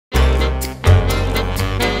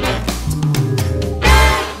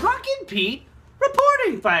Pete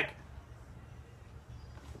reporting. Fuck.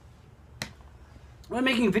 We're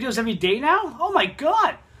making videos every day now? Oh my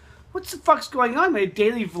god. What the fuck's going on? My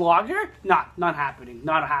daily vlogger? Not happening.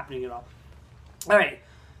 Not happening at all. Alright.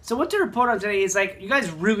 So what to report on today is, like, you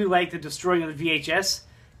guys really like the destroying of the VHS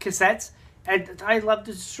cassettes. And I love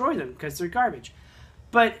to destroy them because they're garbage.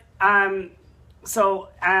 But,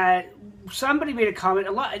 somebody made a comment.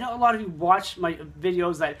 I know a lot of you watch my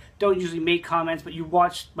videos that don't usually make comments, but you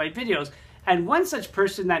watch my videos. And one such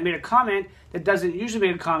person that made a comment that doesn't usually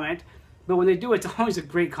make a comment, but when they do, it's always a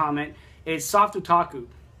great comment, is Soft Otaku.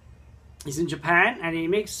 He's in Japan, and he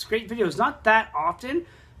makes great videos. Not that often,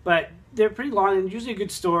 but they're pretty long, and usually a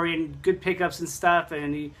good story and good pickups and stuff,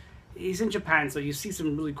 and he's in Japan, so you see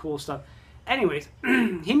some really cool stuff. Anyways,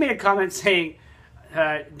 he made a comment saying,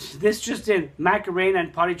 this just in, Macarena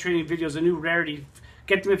and potty training videos, a new rarity.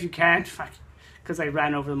 Get them if you can. Because I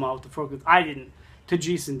ran over them all with the forklift. I didn't.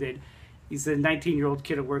 Tajisan did. He's a 19-year-old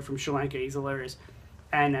kid at work from Sri Lanka. He's hilarious.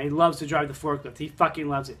 And he loves to drive the forklift. He fucking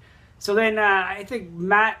loves it. So then I think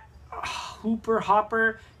Matt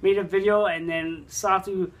Hopper made a video, and then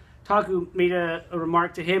Satu Taku made a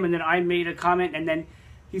remark to him, and then I made a comment, and then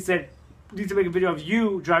he said, need to make a video of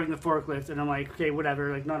you driving the forklift. And I'm like, okay,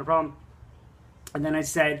 whatever, like, not a problem. And then I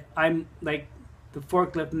said, I'm like the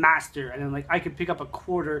forklift master, and I'm like, I could pick up a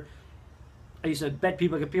quarter. I used to bet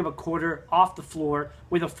people I could pick up a quarter off the floor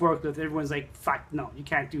with a forklift. Everyone's like, fuck, no, you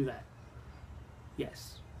can't do that.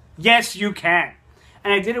 Yes. Yes, you can.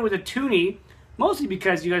 And I did it with a toonie, mostly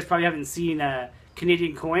because you guys probably haven't seen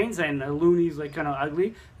Canadian coins, and a loonie's like kind of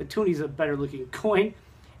ugly. The toonie's a better looking coin.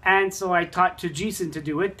 And so I taught Tajisan to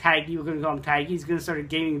do it. Taggy, we're going to call him Taggy. He's going to start a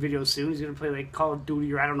gaming video soon. He's going to play like Call of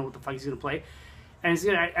Duty, or I don't know what the fuck he's going to play. And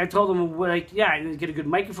I told him, like, yeah, and get a good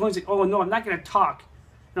microphone. He's like, oh, no, I'm not going to talk.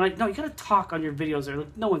 And I'm like, no, you got to talk on your videos. Or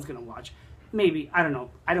like, no one's going to watch. Maybe, I don't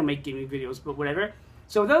know. I don't make gaming videos, but whatever.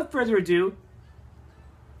 So without further ado,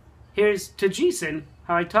 here's Tajisan,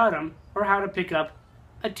 how I taught him, or how to pick up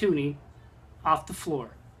a toonie off the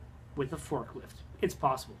floor with a forklift. It's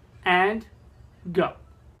possible. And go.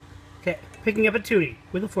 Okay, picking up a toonie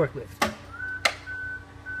with a forklift.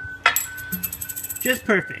 Just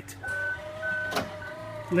perfect.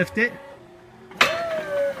 Lift it.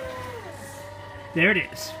 There it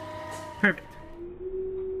is. Perfect.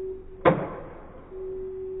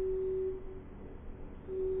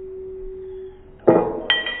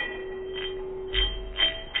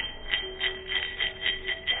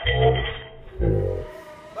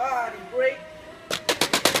 Body break.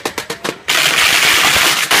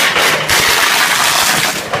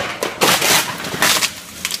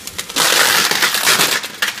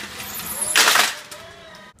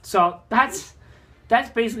 So that's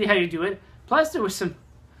basically how you do it. Plus there was some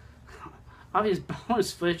obvious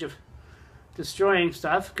bonus footage of destroying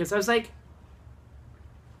stuff, because I was like,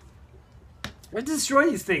 let's destroy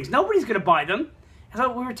these things. Nobody's gonna buy them.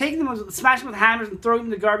 So we were taking them, smashing them with hammers and throwing them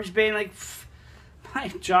in the garbage bin. Like, my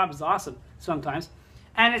job is awesome sometimes,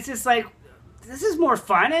 and it's just like, this is more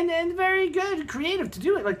fun and very good and creative to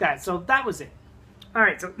do it like that. So that was it. All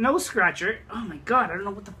right, so no scratcher. Oh my god, I don't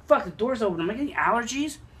know what the fuck. The door's open. Am I getting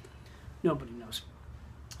allergies? Nobody knows.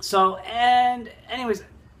 So, and anyways,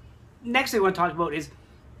 next thing I want to talk about is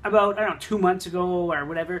about, I don't know, 2 months ago or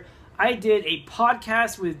whatever, I did a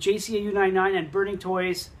podcast with JCAU99 and Burning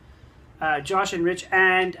Toys, Josh and Rich,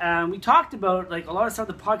 and we talked about like a lot of stuff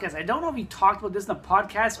in the podcast. I don't know if we talked about this in the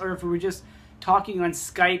podcast or if we were just talking on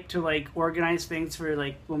Skype to like organize things for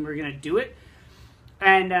like when we were going to do it.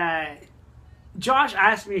 And Josh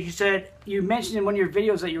asked me, he said, you mentioned in one of your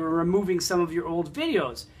videos that you were removing some of your old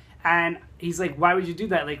videos. And he's like, why would you do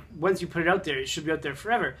that? Like, once you put it out there, it should be out there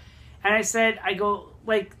forever. And I said, I go,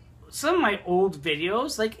 like, some of my old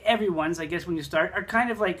videos, like everyone's, I guess, when you start, are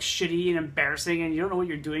kind of like shitty and embarrassing and you don't know what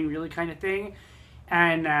you're doing really kind of thing.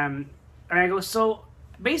 And I go, so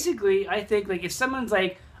basically, I think, like, if someone's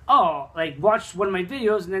like, oh, like, watched one of my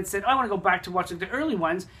videos and then said, oh, I want to go back to watch, like, the early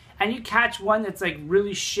ones, and you catch one that's, like,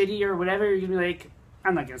 really shitty or whatever, you're going to be like,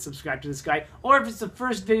 I'm not going to subscribe to this guy. Or if it's the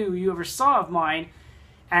first video you ever saw of mine,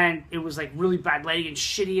 and it was like really bad lighting and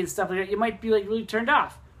shitty and stuff like that, you might be like really turned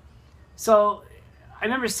off. So I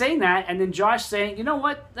remember saying that, and then Josh saying, you know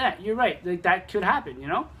what, you're right, like that could happen, you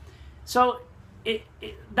know? So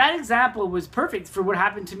that example was perfect for what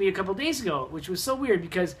happened to me a couple days ago, which was so weird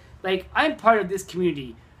because like I'm part of this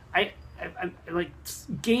community. I like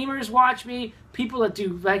gamers watch me, people that do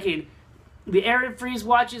like the Arid Freeze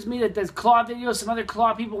watches me, that does claw videos, some other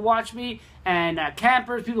claw people watch me, and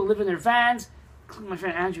campers, people who live in their vans. My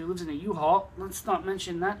friend Andrew lives in a U-Haul. Let's not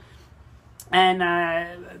mention that. and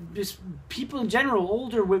just people in general,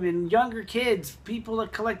 older women, younger kids, people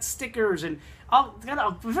that collect stickers, and I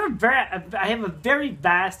have a very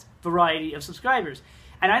vast variety of subscribers.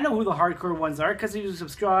 And I know who the hardcore ones are because they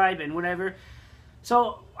subscribe and whatever.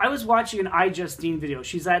 So I was watching an iJustine video.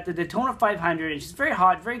 She's at the Daytona 500, and she's very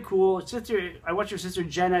hot, very cool. I watch her sister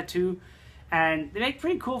Jenna too, and they make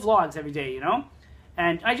pretty cool vlogs every day, you know?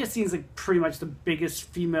 And iJustine's like pretty much the biggest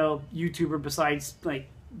female YouTuber besides like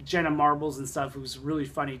Jenna Marbles and stuff, who's really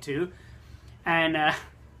funny too. And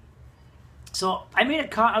so I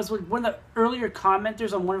made I was like one of the earlier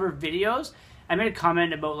commenters on one of her videos. I made a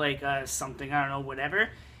comment about like something, I don't know, whatever.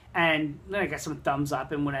 And then I got some thumbs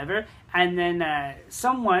up and whatever. And then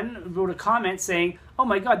someone wrote a comment saying, "Oh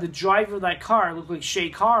my God, the driver of that car looked like Shay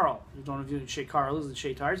Carl." I don't know if you know Shay Carl is, and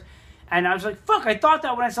Shay Tars. And I was like, fuck, I thought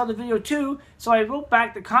that when I saw the video too. So I wrote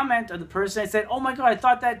back the comment of the person. I said, "Oh my God, I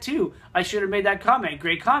thought that too. I should have made that comment.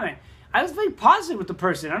 Great comment." I was very positive with the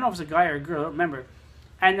person. I don't know if it's a guy or a girl, I don't remember.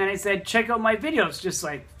 And then I said, "Check out my videos." Just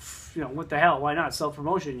like, you know, what the hell? Why not?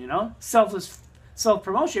 Self-promotion, you know? Selfless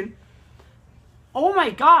self-promotion. Oh my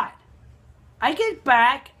God. I get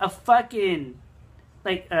back a fucking,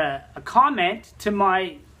 like, a comment to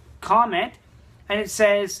my comment, and it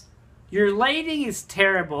says, "Your lighting is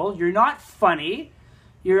terrible. You're not funny.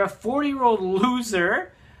 You're a 40-year-old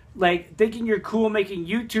loser, like, thinking you're cool making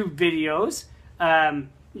YouTube videos.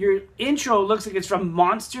 Your intro looks like it's from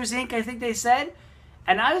Monsters, Inc., I think they said."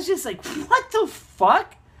 And I was just like, what the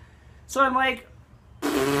fuck? So I'm like,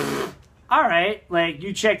 all right, like,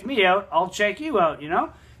 you checked me out, I'll check you out, you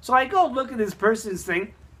know? So I go look at this person's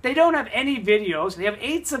thing. They don't have any videos. They have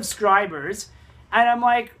 8 subscribers. And I'm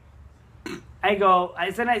like, I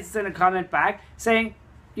sent a comment back saying,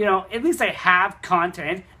 you know, at least I have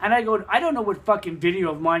content. And I go, I don't know what fucking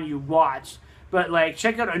video of mine you watched, but like,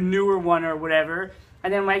 check out a newer one or whatever.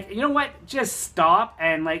 And then like, you know what? Just stop.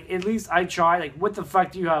 And like, at least I try. Like, what the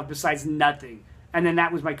fuck do you have besides nothing? And then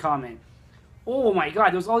that was my comment. Oh my God,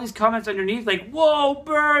 there was all these comments underneath, like, "Whoa,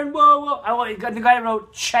 burn, whoa, whoa." The guy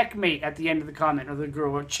wrote checkmate at the end of the comment, or the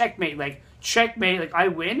girl wrote checkmate, like I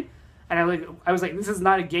win. And I was like, this is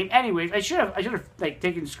not a game. Anyways, I should have like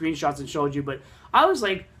taken screenshots and showed you, but I was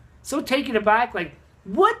like so taken aback, like,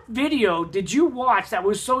 what video did you watch that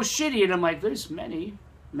was so shitty? And I'm like, there's many.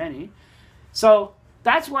 So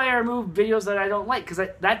that's why I remove videos that I don't like, because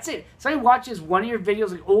that's it. Somebody watches one of your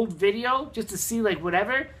videos, like old video, just to see like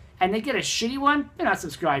whatever, and they get a shitty one, they're not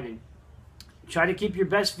subscribing. Try to keep your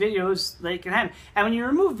best videos like in hand. And when you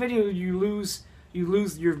remove video, you lose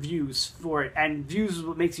your views for it. And views is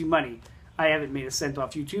what makes you money. I haven't made a cent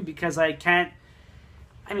off YouTube because I can't.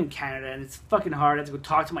 I'm in Canada and it's fucking hard. I have to go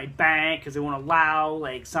talk to my bank because they won't allow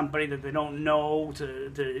like somebody that they don't know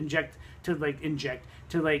to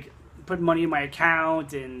put money in my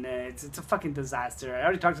account, and it's a fucking disaster. I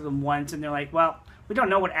already talked to them once and they're like, "Well, we don't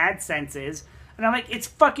know what AdSense is." And I'm like, it's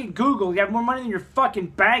fucking Google. You have more money than your fucking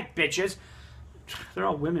bank, bitches. They're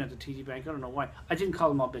all women at the TD Bank. I don't know why. I didn't call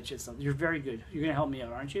them all bitches, though. You're very good. You're going to help me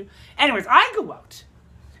out, aren't you? Anyways, I go out.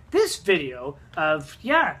 This video of,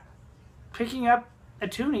 picking up a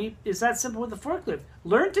toonie is that simple with the forklift.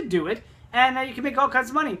 Learn to do it, and you can make all kinds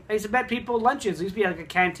of money. I used to bet people lunches. There used to be like a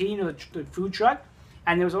canteen or the food truck,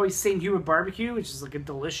 and there was always St. Hubert Barbecue, which is like a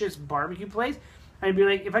delicious barbecue place. And I'd be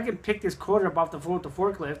like, if I can pick this quarter up off the floor with the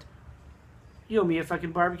forklift, you owe me a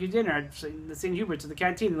fucking barbecue dinner at the St. Hubert's at the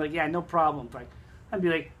canteen. They're like, "Yeah, no problem." Like, I'd be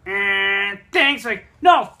like, thanks. Like,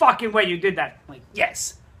 "No fucking way you did that." I'm like,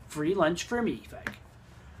 "Yes, free lunch for me." Like,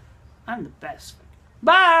 I'm the best.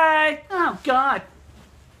 Bye. Oh God,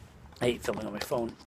 I hate filming on my phone.